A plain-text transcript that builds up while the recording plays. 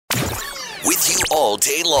with you all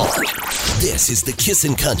day long. This is the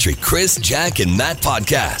Kissin' Country Chris, Jack, and Matt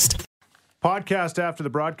podcast. Podcast after the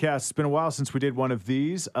broadcast. It's been a while since we did one of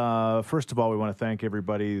these. First of all, we want to thank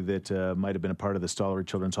everybody that might have been a part of the Stollery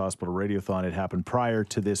Children's Hospital Radiothon. It happened prior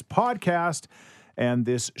to this podcast and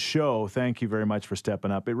this show. Thank you very much for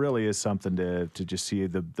stepping up. It really is something to just see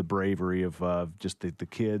the bravery of just the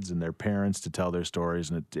kids and their parents to tell their stories.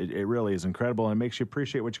 And it really is incredible. And it makes you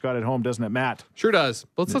appreciate what you got at home, doesn't it, Matt? Sure does.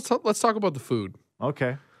 Let's talk about the food.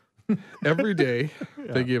 Okay. Every day,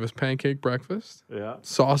 they gave us pancake breakfast, Yeah.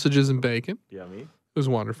 sausages and bacon. Yummy. It was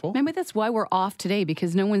wonderful. Maybe that's why we're off today,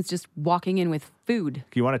 because no one's just walking in with food.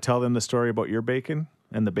 Do you want to tell them the story about your bacon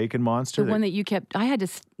and the bacon monster? The one that you kept, I had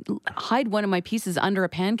to hide one of my pieces under a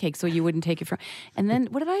pancake so you wouldn't take it from. And then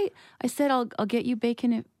what did I said, I'll get you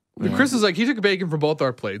bacon. And Chris is like, he took bacon from both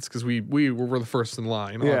our plates because we were the first in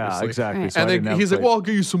line. Yeah, obviously. exactly. So And I then didn't have he's like, plate. well, I'll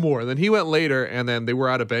give you some more. And then he went later, and then they were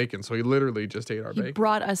out of bacon, so he literally just ate our He bacon.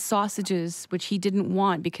 brought us sausages, which he didn't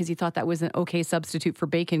want because he thought that was an okay substitute for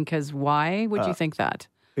bacon. Because why would you think that?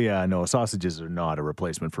 Yeah, no, sausages are not a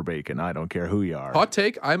replacement for bacon. I don't care who you are. Hot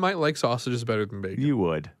take, I might like sausages better than bacon. You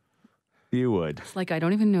would. You would. It's like, I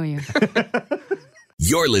don't even know you.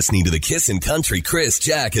 You're listening to the Kissin' Country Chris,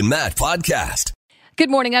 Jack, and Matt podcast. Good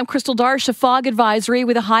morning. I'm Crystal Darsh. A fog advisory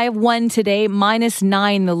with a high of 1 today,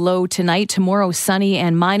 -9 the low tonight. Tomorrow, sunny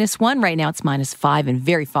and -1. Right now, it's -5 and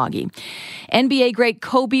very foggy. NBA great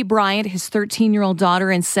Kobe Bryant, his 13-year-old daughter,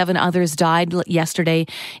 and 7 others died yesterday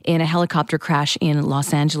in a helicopter crash in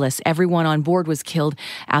Los Angeles. Everyone on board was killed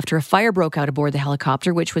after a fire broke out aboard the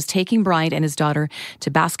helicopter, which was taking Bryant and his daughter to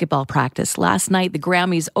basketball practice. Last night, the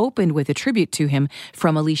Grammys opened with a tribute to him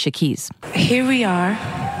from Alicia Keys. Here we are,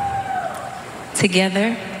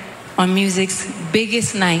 together on music's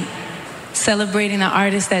biggest night, celebrating the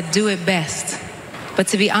artists that do it best. But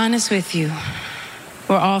to be honest with you,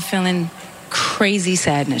 we're all feeling crazy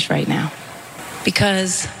sadness right now.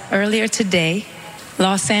 Because earlier today,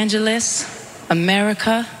 Los Angeles,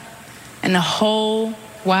 America, and the whole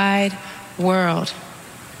wide world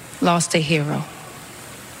lost a hero.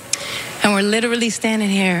 And we're literally standing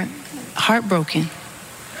here heartbroken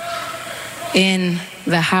in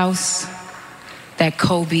the house that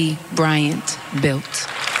Kobe Bryant built.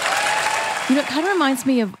 You know, it kind of reminds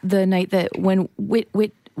me of the night that when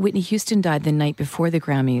Whitney Houston died the night before the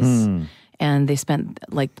Grammys. And they spent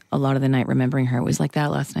like a lot of the night remembering her. It was like that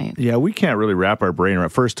last night. Yeah, we can't really wrap our brain around,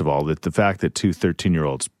 first of all, that the fact that 2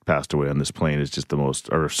 13-year-olds passed away on this plane is just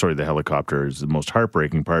the helicopter is the most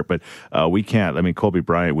heartbreaking part. But we can't, Kobe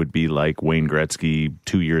Bryant would be like Wayne Gretzky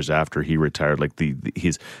 2 years after he retired, like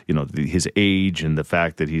his age and the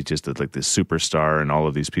fact that he's just like this superstar and all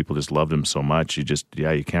of these people just loved him so much.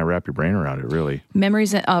 You can't wrap your brain around it, really.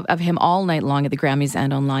 Memories of him all night long at the Grammys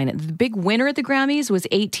and online. The big winner at the Grammys was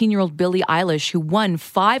 18-year-old Billie Eilish, who won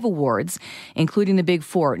 5 awards, including the big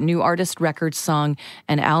 4, New Artist, Record, Song,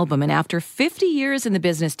 and Album. And after 50 years in the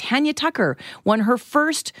business, Tanya Tucker won her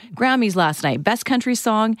first Grammys last night. Best Country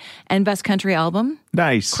Song and Best Country Album.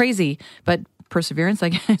 Nice. Crazy, but perseverance, I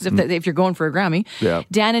guess, if you're going for a Grammy. Yeah.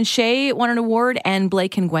 Dan and Shay won an award, and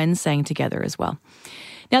Blake and Gwen sang together as well.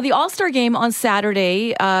 Now, the All-Star game on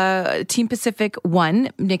Saturday, Team Pacific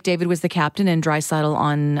won. Nick David was the captain and Draisaitl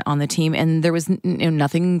on the team, and there was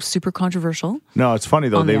nothing super controversial. No, it's funny,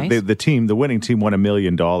 though. On the ice. The winning team won $1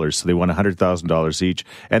 million, so they won $100,000 each,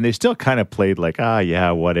 and they still kind of played like,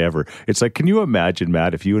 whatever. It's like, can you imagine,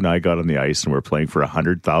 Matt, if you and I got on the ice and we're playing for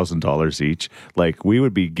 $100,000 each, like, we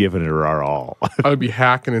would be giving it our all. I would be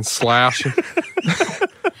hacking and slashing.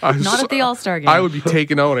 Not at the All-Star game. I would be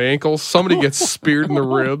taking out ankles. Somebody gets speared in the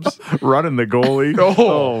ribs. Running the goalie.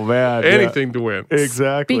 Oh man. Anything to win.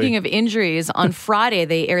 Exactly. Speaking of injuries, on Friday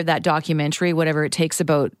they aired that documentary, Whatever It Takes,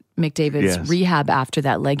 about McDavid's rehab after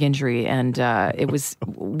that leg injury, and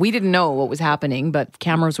we didn't know what was happening, but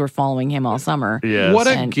cameras were following him all summer. Yes. What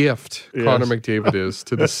a gift Connor McDavid is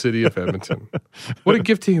to the city of Edmonton. What a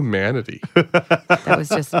gift to humanity. That was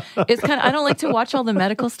just, it's kind of, I don't like to watch all the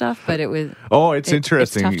medical stuff, but it was. Oh, it's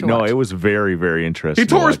interesting. It's tough to watch. It was very, very interesting. He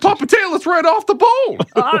tore his popliteus right off the bone.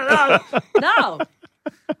 No.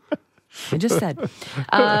 I just said.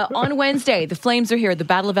 On Wednesday, the Flames are here. The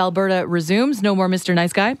Battle of Alberta resumes. No more Mr.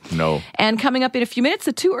 Nice Guy. No. And coming up in a few minutes,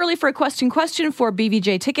 the Too Early for a Question for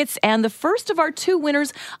BVJ tickets, and the first of our 2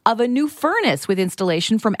 winners of a new furnace with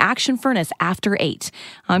installation from Action Furnace after 8.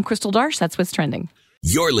 I'm Crystal Darsh. That's what's trending.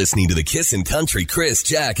 You're listening to the Kissin' Country Chris,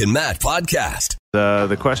 Jack, and Matt podcast.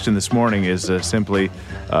 The question this morning is simply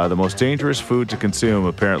the most dangerous food to consume,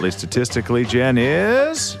 apparently statistically, Jen,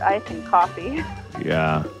 is? I think coffee.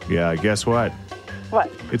 Yeah. Guess what?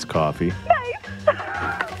 What? It's coffee. Nice.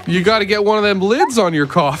 You got to get one of them lids on your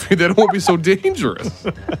coffee that won't be so dangerous.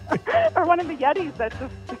 Or one of the Yetis that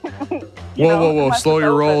just... Whoa. Slow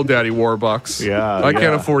your roll, Daddy Warbucks. Yeah, I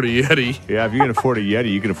can't afford a Yeti. Yeah, if you can afford a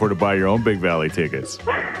Yeti, you can afford to buy your own Big Valley tickets.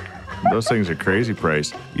 Those things are crazy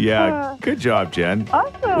priced. Yeah, good job, Jen.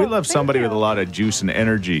 Awesome. We love somebody Thank with a lot of juice and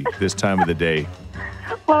energy this time of the day.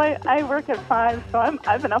 Well, I work at 5, so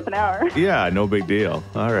I've been up an hour. Yeah, no big deal.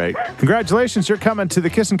 All right. Congratulations, you're coming to the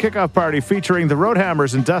Kiss and Kickoff party featuring the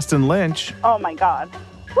Roadhammers and Dustin Lynch. Oh, my God.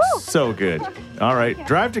 Woo! So good. All right.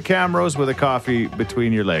 Drive to Camrose with a coffee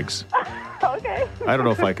between your legs. Okay. I don't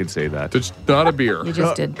know if I could say that. It's not a beer. You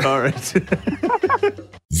just did. All right.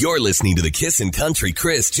 You're listening to the Kissin' Country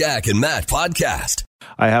Chris, Jack, and Matt podcast.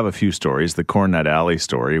 I have a few stories. The Corn Nut Alley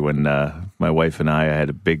story, when my wife and I had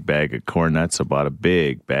a big bag of corn nuts. I bought a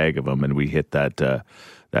big bag of them, and we hit that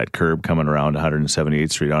curb coming around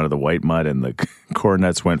 178th Street onto the white mud, and the corn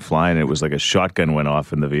nuts went flying. It was like a shotgun went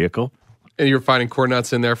off in the vehicle. And you're finding corn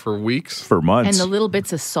nuts in there for weeks? For months. And the little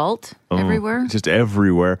bits of salt everywhere. Just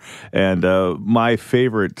everywhere. And my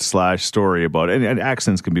favorite story about it, and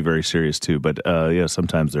accidents can be very serious too, but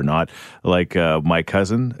sometimes they're not. Like my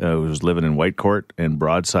cousin who was living in Whitecourt and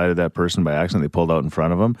broadsided that person by accident. They pulled out in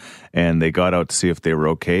front of him and they got out to see if they were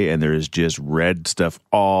okay. And there is just red stuff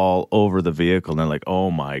all over the vehicle. And they're like, oh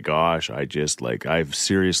my gosh, I've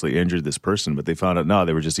seriously injured this person. But they found out, no,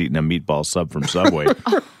 they were just eating a meatball sub from Subway.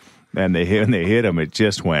 And they hit him, it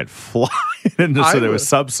just went flying. And so there was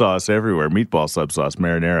sub sauce everywhere, meatball sub sauce,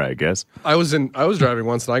 marinara, I guess. I was driving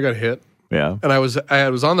once and I got hit. Yeah. And I was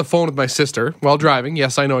on the phone with my sister while driving.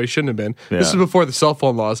 Yes, I know I shouldn't have been. Yeah. This is before the cell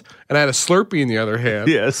phone laws. And I had a Slurpee in the other hand.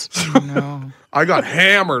 Yes. No. I got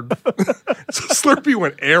hammered. So Slurpee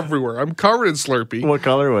went everywhere. I'm covered in Slurpee. What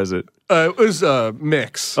color was it? It was a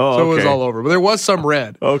mix. Oh, so it was okay. all over. But there was some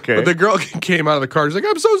red. Okay. But the girl came out of the car. She's like,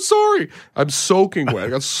 I'm so sorry. I'm soaking wet. I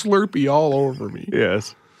got Slurpee all over me.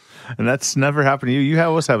 Yes. And that's never happened to you. You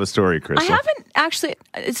always have a story, Chris. I haven't actually,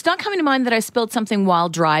 it's not coming to mind that I spilled something while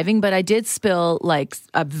driving, but I did spill like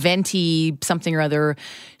a venti something or other,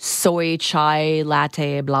 soy chai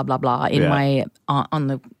latte, blah, blah, blah, in my, on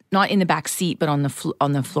the, not in the back seat, but on the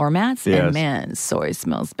floor mats. Yes. And man, soy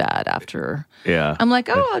smells bad after. Yeah. I'm like,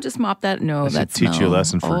 I'll just mop that. No, that's teach you a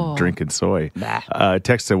lesson for drinking soy. Bah.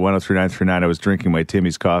 Text at 103939. I was drinking my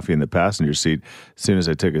Timmy's coffee in the passenger seat. As soon as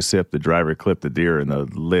I took a sip, the driver clipped the deer and the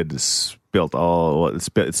lid split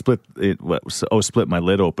my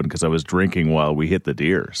lid open because I was drinking while we hit the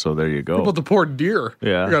deer. So there you go. What about the poor deer?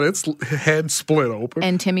 Yeah. Got its head split open.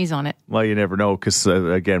 And Timmy's on it. Well, you never know because,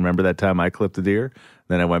 again, remember that time I clipped the deer?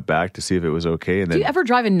 Then I went back to see if it was okay. And then Do you ever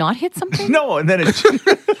drive and not hit something? No, and then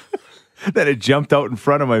it jumped out in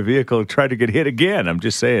front of my vehicle and tried to get hit again. I'm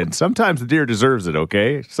just saying, sometimes the deer deserves it,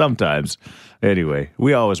 okay? Sometimes. Anyway,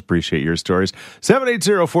 we always appreciate your stories.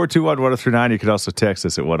 780-421-1039. You can also text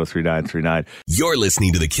us at 103939. You're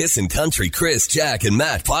listening to the Kissin' Country Chris, Jack, and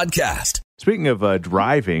Matt podcast. Speaking of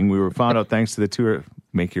driving, we were found out thanks to the tour,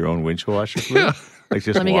 make your own windshield washer fluid. Yeah. Like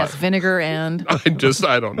just Let me water. guess, vinegar and I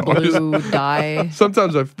don't know. blue dye.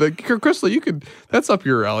 Sometimes Crystal, that's up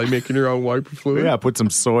your alley, making your own wiper fluid. Yeah, put some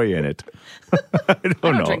soy in it. I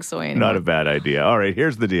don't know. drink soy anymore. Not a bad idea. All right,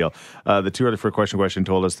 here's the deal. The Too Early for a Question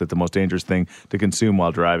told us that the most dangerous thing to consume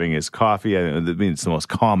while driving is coffee. I mean, it's the most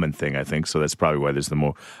common thing, I think, so that's probably why there's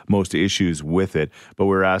the most issues with it. But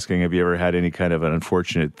we're asking, have you ever had any kind of an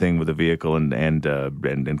unfortunate thing with a vehicle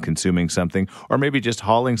and consuming something, or maybe just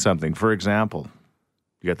hauling something, for example?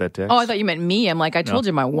 You got that text? Oh, I thought you meant me. I'm like, I told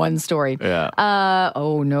you my one story. Yeah.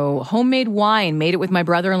 Oh, no. Homemade wine. Made it with my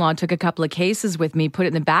brother-in-law. Took a couple of cases with me. Put it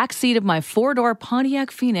in the back seat of my four-door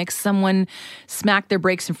Pontiac Phoenix. Someone smacked their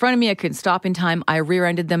brakes in front of me. I couldn't stop in time. I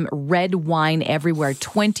rear-ended them. Red wine everywhere.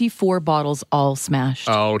 24 bottles all smashed.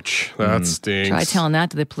 Ouch. That stinks. Try telling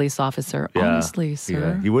that to the police officer. Yeah. Honestly, sir.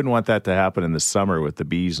 Yeah. You wouldn't want that to happen in the summer with the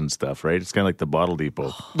bees and stuff, right? It's kind of like the bottle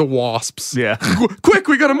depot. The wasps. Yeah. Quick,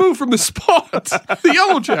 we got to move from the spot. The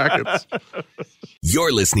Yellow Jackets.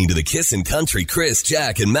 You're listening to the Kissin' Country Chris,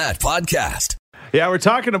 Jack, and Matt podcast. Yeah, we're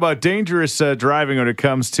talking about dangerous driving when it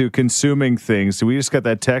comes to consuming things. We just got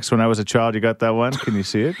that text when I was a child. You got that one? Can you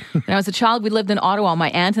see it? When I was a child, we lived in Ottawa. My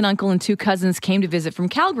aunt and uncle and two cousins came to visit from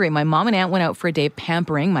Calgary. My mom and aunt went out for a day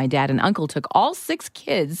pampering. My dad and uncle took all 6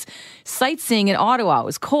 kids sightseeing in Ottawa. It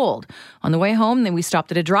was cold. On the way home, then we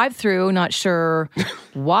stopped at a drive-thru. Not sure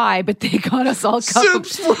why, but they got us all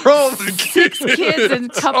Soups for all the kids. 6 kids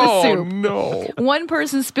and a cup of soup. Oh, no. One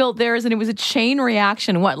person spilled theirs, and it was a chain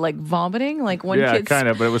reaction. What, like vomiting? Like one Yeah, kids. kind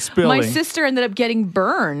of, but it was spilling. My sister ended up getting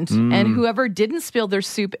burned, and whoever didn't spill their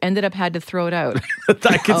soup ended up had to throw it out.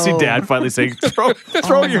 I can see Dad finally saying,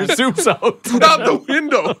 throw your soups out. Out the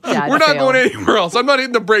window. Dad We're not failed. going anywhere else. I'm not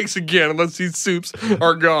hitting the brakes again unless these soups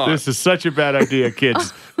are gone. This is such a bad idea,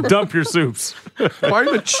 kids. Dump your soups. Buy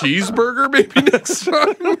him a cheeseburger maybe next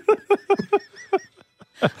time.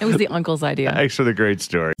 It was the uncle's idea. Thanks for the great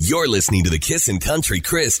story. You're listening to the Kissin' Country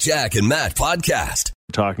Chris, Jack, and Matt podcast.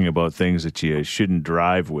 Talking about things that you shouldn't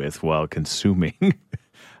drive with while consuming.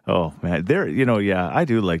 Oh, man. I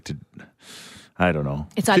do like to, I don't know.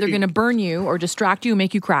 It's either going to burn you or distract you,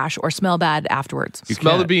 make you crash, or smell bad afterwards.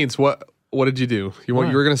 Smell the can't. beans. What did you do? You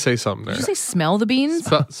were going to say something there. Did you say smell the beans?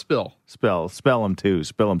 Spill. Spell them too.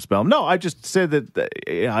 Spell them. No, I just said that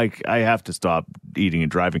I have to stop eating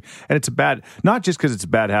and driving. And it's not just because it's a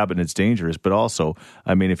bad habit and it's dangerous, but also,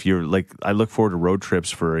 I mean, if you're like, I look forward to road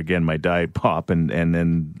trips for, again, my Diet Pop. And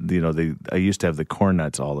then, I used to have the corn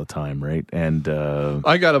nuts all the time, right? And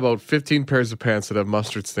I got about 15 pairs of pants that have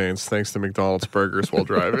mustard stains thanks to McDonald's burgers while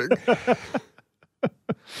driving.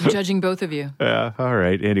 Judging both of you. yeah, all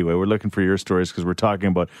right. Anyway, we're looking for your stories because we're talking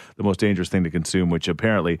about the most dangerous thing to consume, which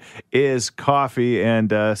apparently is coffee.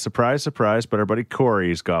 And surprise, surprise, but our buddy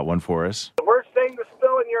Corey's got one for us. The worst thing to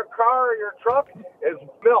spill in your car or your truck is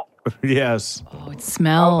milk. Yes. Oh, it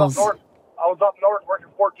smells. I was up north working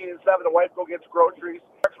 14 and 7. The wife go gets groceries.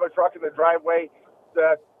 Parks my truck in the driveway.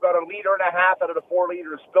 Got a liter and a half out of the 4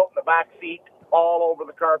 liters spilt in the back seat, all over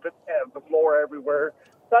the carpet and the floor everywhere.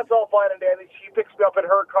 That's all fine and dandy. She picks me up in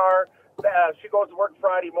her car. She goes to work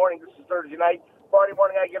Friday morning. This is Thursday night. Friday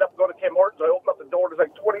morning, I get up and go to Tim Hortons. I open up the door. There's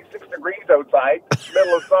like 26 degrees outside,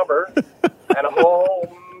 middle of summer. And oh,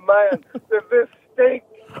 man, does this stink?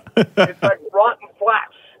 It's like rotten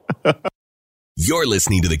flesh. You're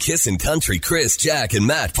listening to the Kissin' Country Chris, Jack, and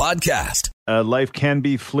Matt podcast. Life can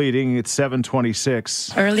be fleeting. It's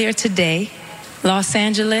 7:26. Earlier today, Los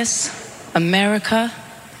Angeles, America,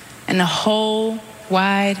 and the whole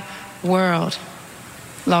wide world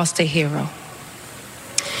lost a hero.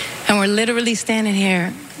 And we're literally standing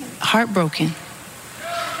here heartbroken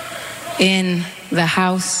in the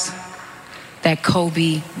house that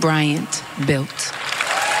Kobe Bryant built.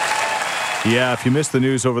 Yeah, if you missed the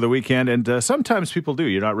news over the weekend, and sometimes people do,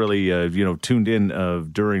 you're not really, tuned in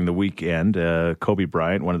during the weekend. Kobe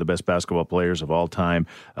Bryant, one of the best basketball players of all time,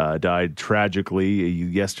 died tragically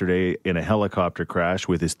yesterday in a helicopter crash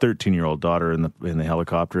with his 13-year-old daughter in the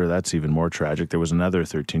helicopter. That's even more tragic. There was another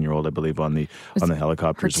 13-year-old, I believe, on the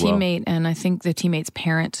helicopter Her as well. teammate, and I think the teammate's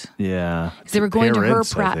parent. Yeah, They were going Parents,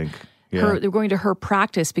 to her I think. Yeah. they were going to her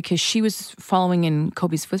practice because she was following in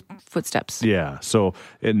Kobe's footsteps. Yeah, so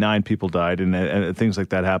 9 people died, and things like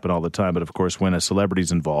that happen all the time. But of course, when a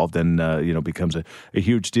celebrity's involved, then becomes a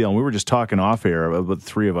huge deal. And we were just talking off air, about the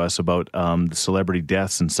three of us, about the celebrity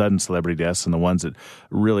deaths and sudden celebrity deaths, and the ones that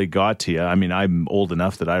really got to you. I mean, I'm old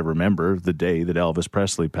enough that I remember the day that Elvis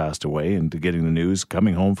Presley passed away, and getting the news,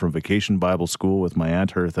 coming home from Vacation Bible School with my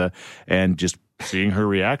Aunt Hertha, and just seeing her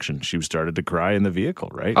reaction. She started to cry in the vehicle,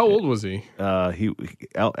 right? How old was he?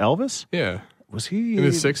 Elvis? Yeah. Was he in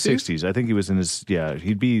his 60s? 60s? I think he was in his,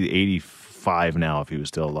 he'd be 85 now if he was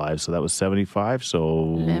still alive. So that was 75. So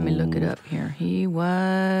Let me look it up here. He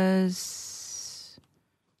might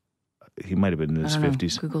have been in his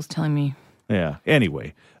 50s. Google's telling me. Yeah.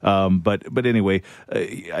 Anyway, but anyway,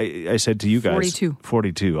 I said to you guys,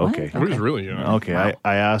 42. Okay. He was really young. Okay, Wow.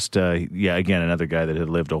 I asked, again, another guy that had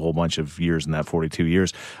lived a whole bunch of years in that 42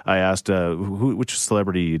 years. I asked, which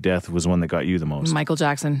celebrity death was one that got you the most? Michael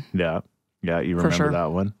Jackson. Yeah, you remember sure.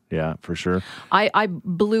 that one? Yeah, for sure. I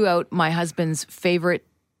blew out my husband's favorite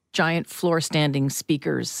giant floor standing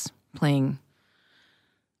speakers playing,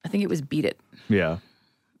 I think it was Beat It. Yeah.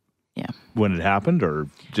 Yeah. When it happened, or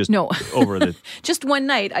just No. over the... Just one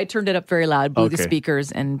night, I turned it up very loud, blew the Okay.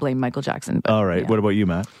 speakers, and blamed Michael Jackson. But, All right. yeah. What about you,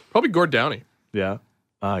 Matt? Probably Gord Downey. Yeah.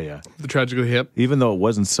 Oh, yeah. The tragically hip. Even though it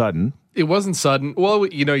wasn't sudden. It wasn't sudden. Well,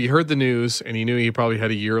 you heard the news and you knew he probably had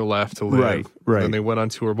a year left to live. Right. And they went on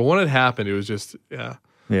tour. But when it happened, it was just, yeah.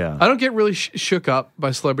 Yeah. I don't get really shook up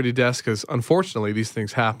by celebrity deaths because unfortunately these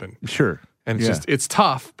things happen. Sure. And it's it's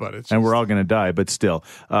tough, but it's And we're all going to die, but still.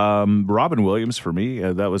 Robin Williams, for me,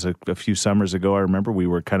 that was a few summers ago. I remember we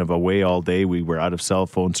were kind of away all day. We were out of cell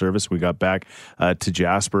phone service. We got back to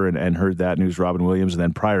Jasper and heard that news, Robin Williams. And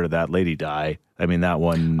then prior to that, Lady Di. I mean, that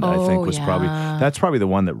one, I think, was that's probably the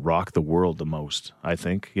one that rocked the world the most, I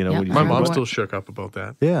think. Yep. When you my think mom about it. still shook up about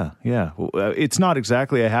that. Yeah. Well, it's not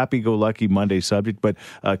exactly a happy-go-lucky Monday subject, but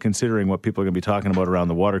considering what people are going to be talking about around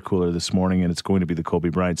the water cooler this morning, and it's going to be the Kobe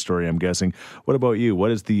Bryant story, I'm guessing. What about you? What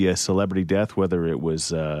is the celebrity death? Whether it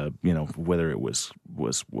was,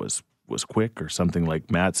 was quick, or something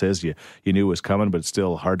like Matt says you knew was coming, but it's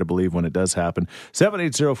still hard to believe when it does happen.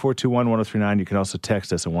 780-421-1039. You can also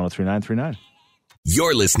text us at 103939.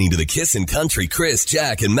 You're listening to the Kissin' Country Chris,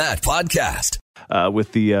 Jack, and Matt podcast.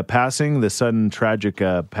 With the sudden tragic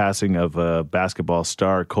passing of basketball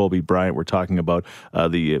star Kobe Bryant, we're talking about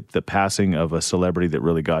the passing of a celebrity that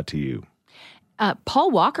really got to you.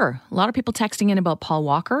 Paul Walker. A lot of people texting in about Paul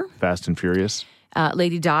Walker. Fast and Furious.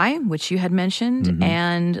 Lady Di, which you had mentioned,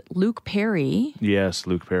 and Luke Perry. Yes,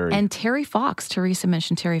 Luke Perry. And Terry Fox. Teresa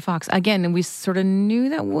mentioned Terry Fox. Again, we sort of knew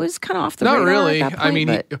that was kind of off the Not radar really. at that point, I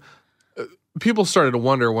mean, people started to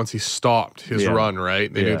wonder once he stopped his Yeah. run,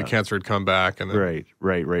 right? They knew the cancer had come back. And then, Right.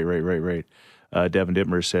 Devin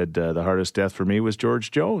Dittmer said, the hardest death for me was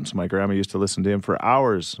George Jones. My grandma used to listen to him for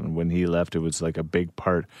hours. And when he left, it was like a big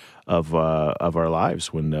part of our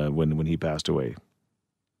lives when he passed away.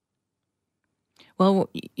 well,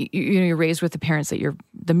 you're raised with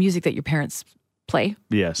the music that your parents play.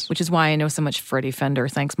 Yes. Which is why I know so much Freddie Fender.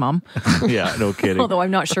 Thanks, Mom. Yeah, no kidding. Although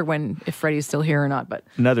I'm not sure if Freddie's still here or not. But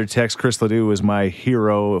Another text, Chris Ledoux was my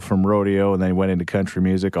hero from rodeo, and then he went into country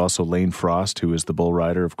music. Also, Lane Frost, who is the bull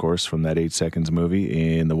rider, of course, from that 8 Seconds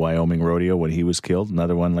movie in the Wyoming rodeo when he was killed.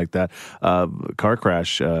 Another one like that. Car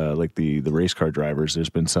crash, like the race car drivers. There's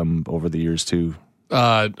been some over the years, too.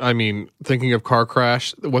 I mean, thinking of car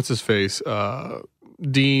crash, what's his face?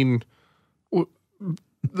 Dean,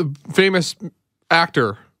 the famous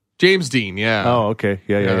actor, James Dean, yeah. Oh, okay.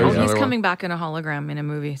 Yeah. there's he's another coming back in a hologram in a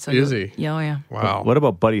movie. So Is he? Yeah, oh, yeah. Wow. What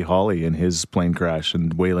about Buddy Holly and his plane crash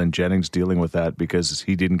and Waylon Jennings dealing with that because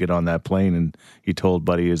he didn't get on that plane, and he told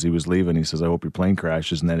Buddy as he was leaving, he says, I hope your plane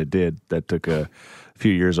crashes, and then it did. That took a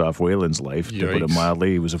few years off Waylon's life, to put it Yikes.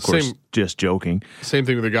 mildly. He was, of course, just joking. Same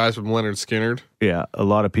thing with the guys from Leonard Skinner. Yeah, a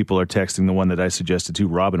lot of people are texting the one that I suggested too,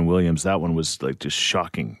 Robin Williams. That one was like just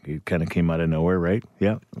shocking. It kind of came out of nowhere, right?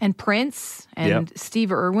 Yeah. And Prince and Yep.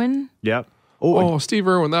 Steve Irwin. Yeah. Oh, Steve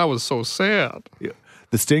Irwin, that was so sad.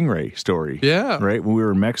 The stingray story. Yeah. Right? When we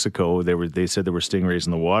were in Mexico, they said there were stingrays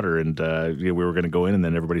in the water, and we were going to go in, and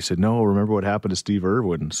then everybody said, no, remember what happened to Steve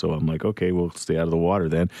Irwin? So I'm like, okay, we'll stay out of the water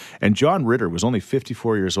then. And John Ritter was only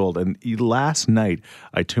 54 years old, and last night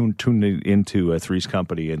I tuned into Three's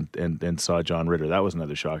Company and saw John Ritter. That was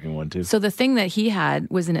another shocking one, too. So the thing that he had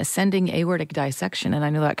was an ascending aortic dissection, and I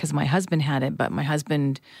know that because my husband had it, but my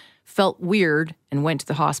husband felt weird and went to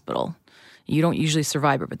the hospital. You don't usually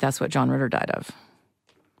survive it, but that's what John Ritter died of.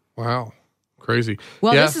 Wow. Crazy.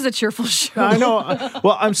 Well, Yeah. this is a cheerful show. I know.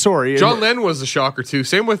 Well, I'm sorry. John Lennon was a shocker, too.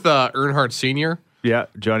 Same with Earnhardt Sr. Yeah,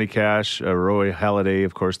 Johnny Cash, Roy Halladay,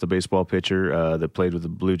 of course, the baseball pitcher that played with the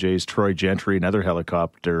Blue Jays, Troy Gentry, another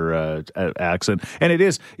helicopter accident. And it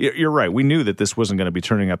is, you're right, we knew that this wasn't going to be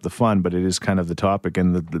turning up the fun, but it is kind of the topic,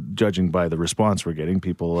 and the judging by the response we're getting,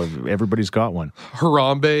 everybody's got one.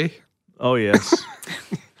 Harambe, Oh, yes.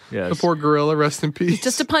 Yes. the poor gorilla, rest in peace.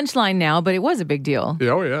 Just a punchline now, but it was a big deal. Yeah,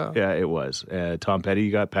 oh, yeah. Yeah, it was. Tom Petty,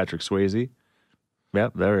 you got Patrick Swayze. Yeah,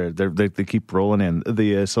 they keep rolling in.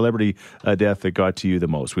 The celebrity death that got to you the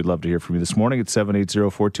most. We'd love to hear from you this morning at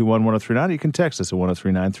 780-421-1039. You can text us at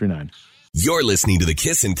 103939. You're listening to the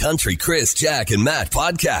Kissin' Country Chris, Jack, and Matt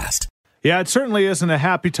podcast. Yeah, it certainly isn't a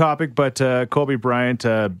happy topic, but Kobe Bryant,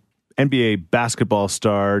 NBA basketball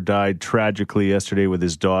star, died tragically yesterday with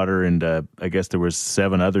his daughter, and I guess there were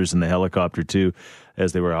 7 others in the helicopter too,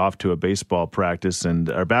 as they were off to a basketball practice. And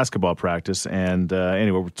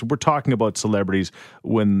anyway, we're talking about celebrities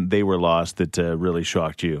when they were lost that really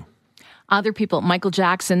shocked you. Other people, Michael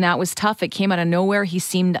Jackson, that was tough. It came out of nowhere. He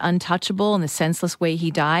seemed untouchable in the senseless way he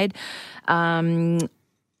died. John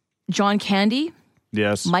Candy,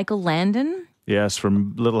 Yes. Michael Landon. Yes,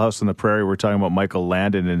 from Little House on the Prairie, we're talking about Michael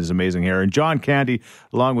Landon and his amazing hair. And John Candy,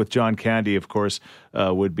 along with John Candy, of course,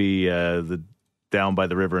 would be the Down by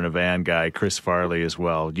the River in a Van guy, Chris Farley as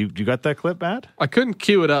well. You got that clip, Matt? I couldn't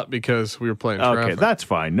cue it up because we were playing traffic. Okay, that's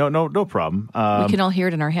fine. No problem. We can all hear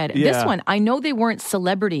it in our head. yeah. This one, I know they weren't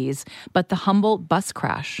celebrities, but the Humboldt bus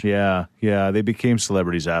crash. Yeah, they became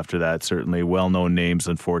celebrities after that, certainly. Well-known names,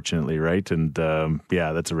 unfortunately, right? And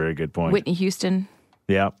yeah, that's a very good point. Whitney Houston,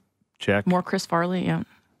 Yeah, check. more Chris Farley, yeah.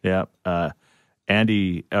 Yeah.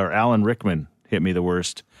 Alan Rickman hit me the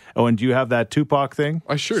worst. Oh, and do you have that Tupac thing?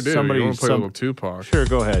 I sure do. You want to play a little Tupac? Sure,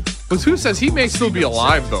 go ahead. But who says he may still be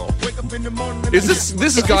alive, though? Is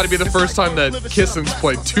this has got to be the first time that Kissins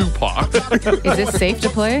played Tupac. Is this safe to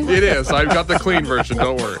play? It is. I've got the clean version,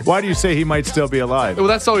 don't worry. Why do you say he might still be alive? Well,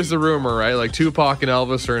 that's always the rumor, right? Like Tupac and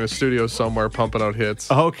Elvis are in a studio somewhere pumping out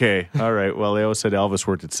hits. Okay, all right. Well, they always said Elvis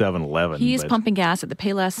worked at 7-Eleven. He is pumping gas at the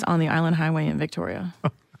Payless on the Island Highway in Victoria.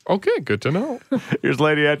 Okay, good to know. Here's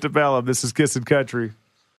Lady Antebellum. This is Kissin' Country.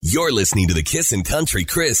 You're listening to the Kissin' Country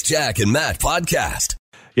Chris, Jack, and Matt podcast.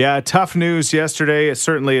 Yeah, tough news yesterday.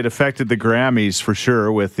 Certainly it affected the Grammys for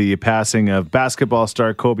sure with the passing of basketball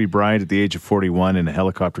star Kobe Bryant at the age of 41 in a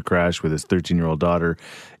helicopter crash with his 13-year-old daughter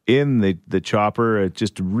in the chopper.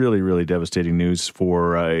 Just really, really devastating news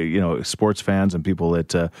for, sports fans and people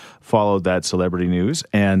that followed that celebrity news.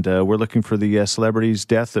 And we're looking for the celebrity's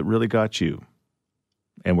death that really got you.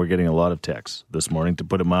 And we're getting a lot of texts this morning, to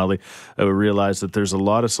put it mildly. We realized that there's a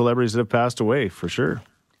lot of celebrities that have passed away, for sure.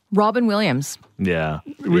 Robin Williams. Yeah.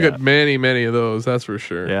 We got many, many of those, that's for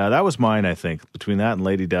sure. Yeah, that was mine, I think. Between that and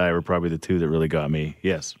Lady Di were probably the two that really got me.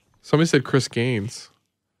 Yes. Somebody said Chris Gaines.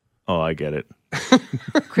 Oh, I get it.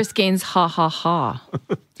 Chris Gaines, ha, ha, ha.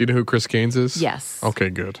 Do you know who Chris Gaines is? Yes.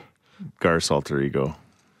 Okay, good. Garth's alter ego.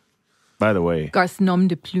 By the way. Garth nom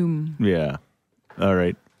de plume. Yeah. All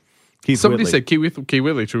right. Keith Somebody Whitley. said Key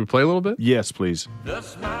Whitley. Should we play a little bit? Yes, please.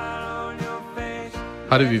 How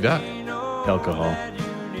did he die? Alcohol.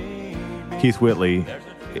 Keith Whitley,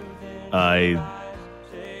 I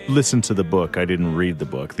listened to the book. I didn't read the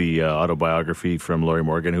book. The autobiography from Lori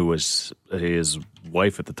Morgan, who was his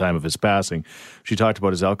wife at the time of his passing. She talked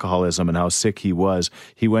about his alcoholism and how sick he was.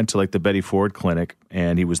 He went to like the Betty Ford Clinic,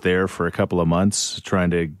 and he was there for a couple of months trying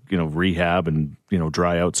to, rehab and,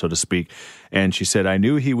 dry out, so to speak. And she said, I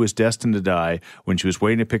knew he was destined to die when she was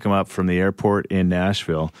waiting to pick him up from the airport in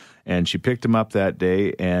Nashville. And she picked him up that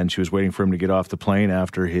day, and she was waiting for him to get off the plane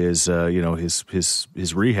after his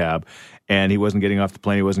rehab. And he wasn't getting off the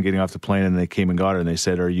plane. And they came and got her, and they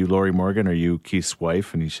said, are you Lori Morgan? Are you Keith's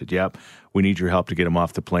wife? And he said, yep. We need your help to get him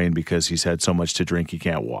off the plane because he's had so much to drink he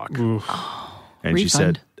can't walk. And she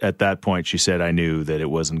said, at that point, she said, I knew that it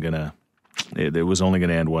was only going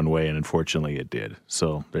to end one way, and unfortunately it did.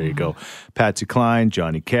 So there you go. Patsy Cline,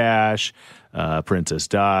 Johnny Cash, Princess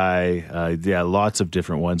Di, lots of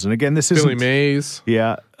different ones. And again, this isn't Billy Mays.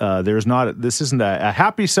 Yeah, this isn't a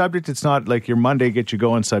happy subject. It's not like your Monday get you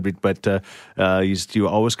going subject, but you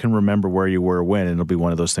always can remember where you were when, and it'll be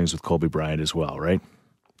one of those things with Kobe Bryant as well, right?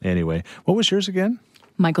 Anyway, what was yours again?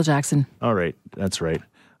 Michael Jackson. All right, that's right.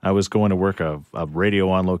 I was going to work a radio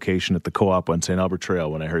on location at the Co-op on St. Albert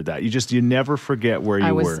Trail when I heard that. You never forget where you were.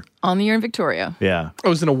 I was on the air in Victoria. Yeah. I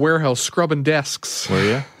was in a warehouse scrubbing desks. Were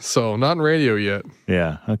you? So not in radio yet.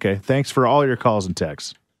 Yeah. Okay. Thanks for all your calls and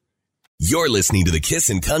texts. You're listening to the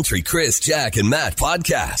Kissin' Country Chris, Jack, and Matt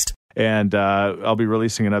podcast. And I'll be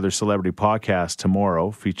releasing another celebrity podcast tomorrow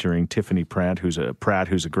featuring Tiffany Pratt, who's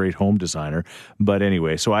a great home designer. But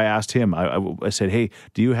anyway, so I asked him. I said, "Hey,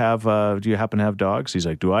 do you happen to have dogs?" He's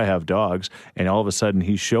like, "Do I have dogs?" And all of a sudden,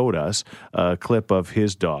 he showed us a clip of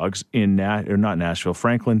his dogs in not Nashville,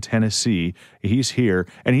 Franklin, Tennessee. He's here,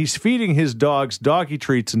 and he's feeding his dogs doggy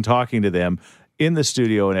treats and talking to them in the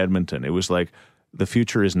studio in Edmonton. It was like, the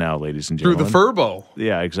future is now, ladies and gentlemen. Through the Furbo.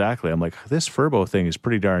 Yeah, exactly. I'm like, this Furbo thing is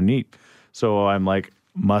pretty darn neat. So I'm like,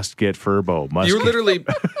 must get Furbo. You were literally,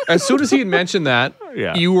 as soon as he had mentioned that,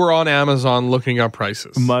 you were on Amazon looking up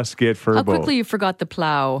prices. Must get Furbo. How quickly you forgot the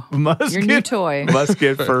plow. New toy. Must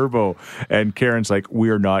get Furbo. And Karen's like,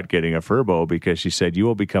 we're not getting a Furbo because she said you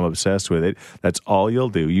will become obsessed with it. That's all you'll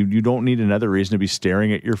do. You don't need another reason to be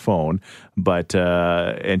staring at your phone. But,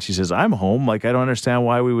 and she says, I'm home. Like, I don't understand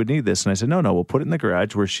why we would need this. And I said, no, we'll put it in the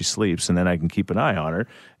garage where she sleeps and then I can keep an eye on her.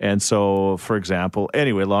 And so, for example,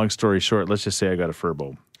 anyway, long story short, let's just say I got a Furbo.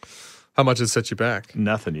 How much did it set you back?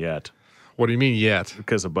 Nothing yet. What do you mean yet?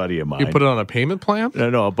 Because a buddy of mine. You put it on a payment plan?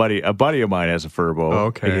 No, a buddy of mine has a Furbo. Oh,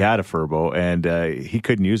 okay. He had a Furbo, and he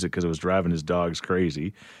couldn't use it because it was driving his dogs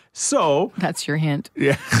crazy. So that's your hint.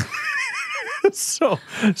 Yeah. So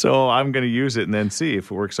I'm going to use it and then see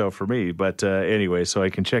if it works out for me. But anyway, so I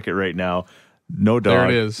can check it right now. No dog. There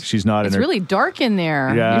it is. She's not It's in her. really dark in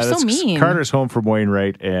there. Yeah, You're so mean. Carter's home from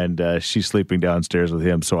Wainwright, and she's sleeping downstairs with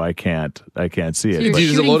him, so I can't see it. you're Is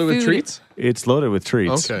it shooting loaded with food. treats? It's loaded with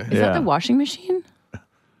treats. Okay. Is that the washing machine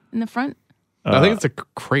in the front? I think it's a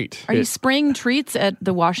crate. Are you spraying treats at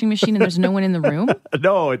the washing machine and there's no one in the room?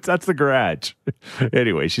 No, that's the garage.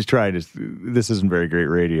 Anyway, she's trying to. This isn't very great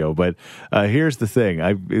radio, but here's the thing: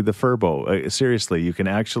 the Furbo. Seriously, you can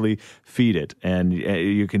actually feed it, and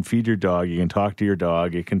you can feed your dog. You can talk to your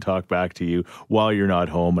dog. It can talk back to you while you're not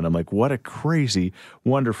home. And I'm like, what a crazy,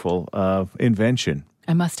 wonderful invention!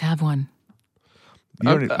 I must have one.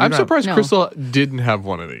 I'm surprised Crystal didn't have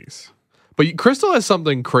one of these. But Crystal has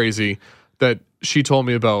something crazy that she told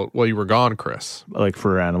me about while you were gone, Chris. Like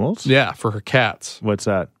for animals? Yeah, for her cats. What's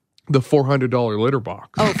that? The $400 litter box.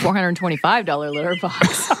 Oh, $425 litter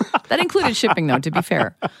box. That included shipping, though, to be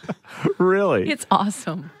fair. Really? It's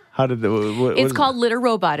awesome. How did it's called Litter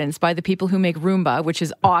Robot, and it's by the people who make Roomba, which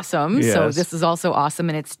is awesome. Yes. So this is also awesome,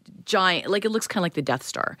 and it's giant, like it looks kind of like the Death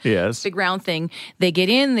Star. Yes. Big round thing. They get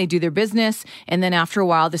in, they do their business, and then after a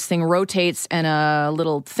while, this thing rotates and a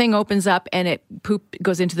little thing opens up and poop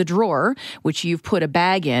goes into the drawer, which you've put a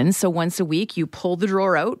bag in. So once a week, you pull the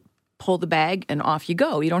drawer out, pull the bag, and off you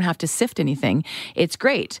go. You don't have to sift anything. It's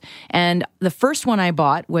great. And the first one I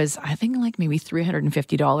bought was, I think, like maybe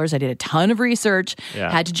 $350. I did a ton of research,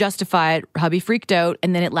 had to justify it. Hubby freaked out,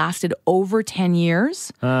 and then it lasted over 10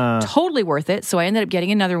 years. Totally worth it. So I ended up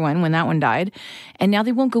getting another one when that one died, and now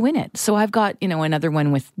they won't go in it. So I've got, another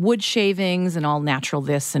one with wood shavings and all natural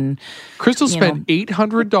this and... Crystal spent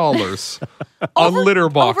 $800 on litter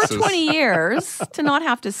boxes. Over 20 years to not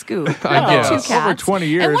have to scoop. I guess. 2 cats. Over 20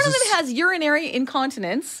 years. And one of them has urinary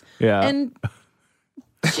incontinence. Yeah. And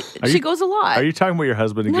she goes a lot. Are you talking about your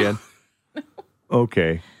husband again? No.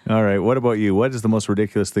 Okay. All right. What about you? What is the most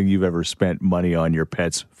ridiculous thing you've ever spent money on your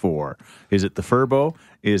pets for? Is it the Furbo?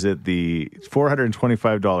 Is it the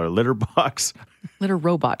 $425 litter box? Litter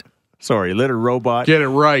robot. Sorry, litter robot. Get it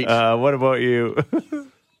right. What about you?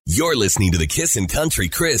 You're listening to the Kissin' Country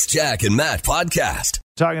Chris, Jack, and Matt podcast.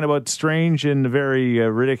 Talking about strange and very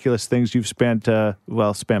ridiculous things you've spent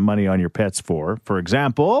money on your pets for. For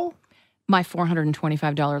example, my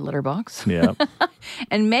 $425 litter box. Yeah.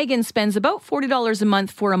 And Megan spends about $40 a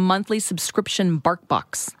month for a monthly subscription bark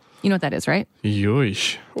box. You know what that is, right?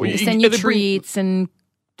 Yoish. They send you treats and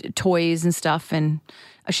toys and stuff. And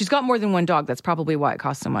she's got more than one dog. That's probably why it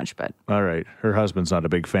costs so much. But all right. Her husband's not a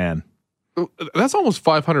big fan. That's almost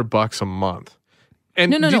 $500 a month.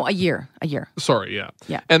 And no, a year. Sorry, yeah.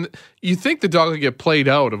 Yeah. And you think the dog will get played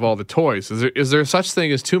out of all the toys. Is there such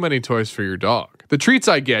thing as too many toys for your dog? The treats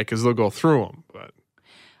I get because they'll go through them. But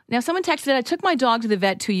now someone texted, I took my dog to the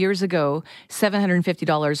vet 2 years ago,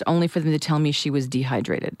 $750, only for them to tell me she was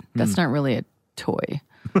dehydrated. That's not really a toy.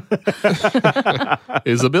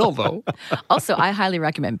 Is a bill, though. Also, I highly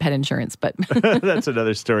recommend pet insurance, but... That's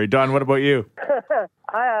another story. Don, what about you?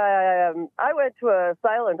 I went to a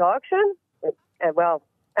silent auction,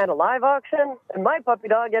 and a live auction, and my puppy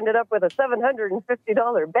dog ended up with a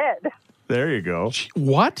 $750 bed. There you go.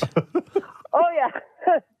 What? Oh, yeah.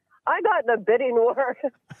 I got in a bidding war.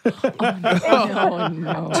 Oh,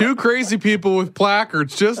 no. Two crazy people with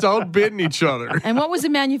placards just outbidding each other. And what was the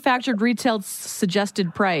manufactured retail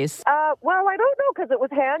suggested price? Well, I don't know because it was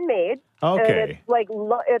handmade. Okay. And it's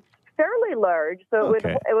it's fairly large, so it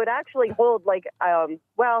would actually hold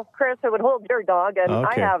Chris, it would hold your dog, and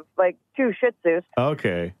I have 2 Shih Tzus.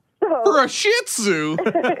 Okay. So, For a Shih Tzu?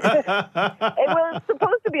 it's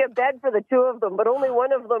supposed to be a bed for the 2 of them, but only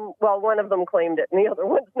one of them claimed it, and the other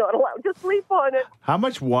one's not allowed to sleep on it. How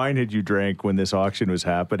much wine had you drank when this auction was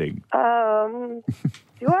happening?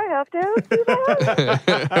 Do I have to do that?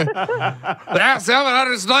 That's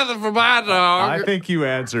 $700 nothing for my dog. I think you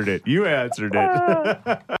answered it.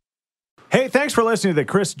 Hey, thanks for listening to the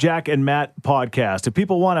Chris, Jack, and Matt podcast. If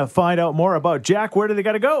people want to find out more about Jack, where do they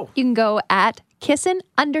got to go? You can go at Kissin_Jack,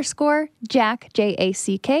 Jack,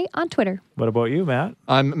 on Twitter. What about you, Matt?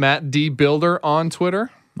 I'm Matt D. Builder on Twitter.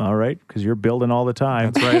 All right, because you're building all the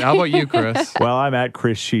time. That's right. How about you, Chris? Well, I'm at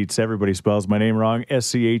Chris Sheets. Everybody spells my name wrong,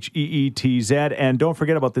 Scheetz. And don't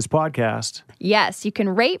forget about this podcast. Yes, you can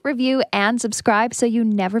rate, review, and subscribe so you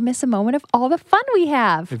never miss a moment of all the fun we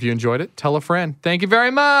have. If you enjoyed it, tell a friend. Thank you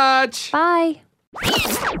very much. Bye.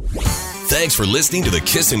 Thanks for listening to the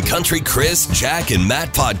Kissin' Country Chris, Jack, and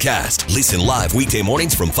Matt podcast. Listen live weekday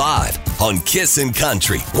mornings from 5 on Kissin'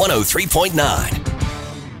 Country 103.9.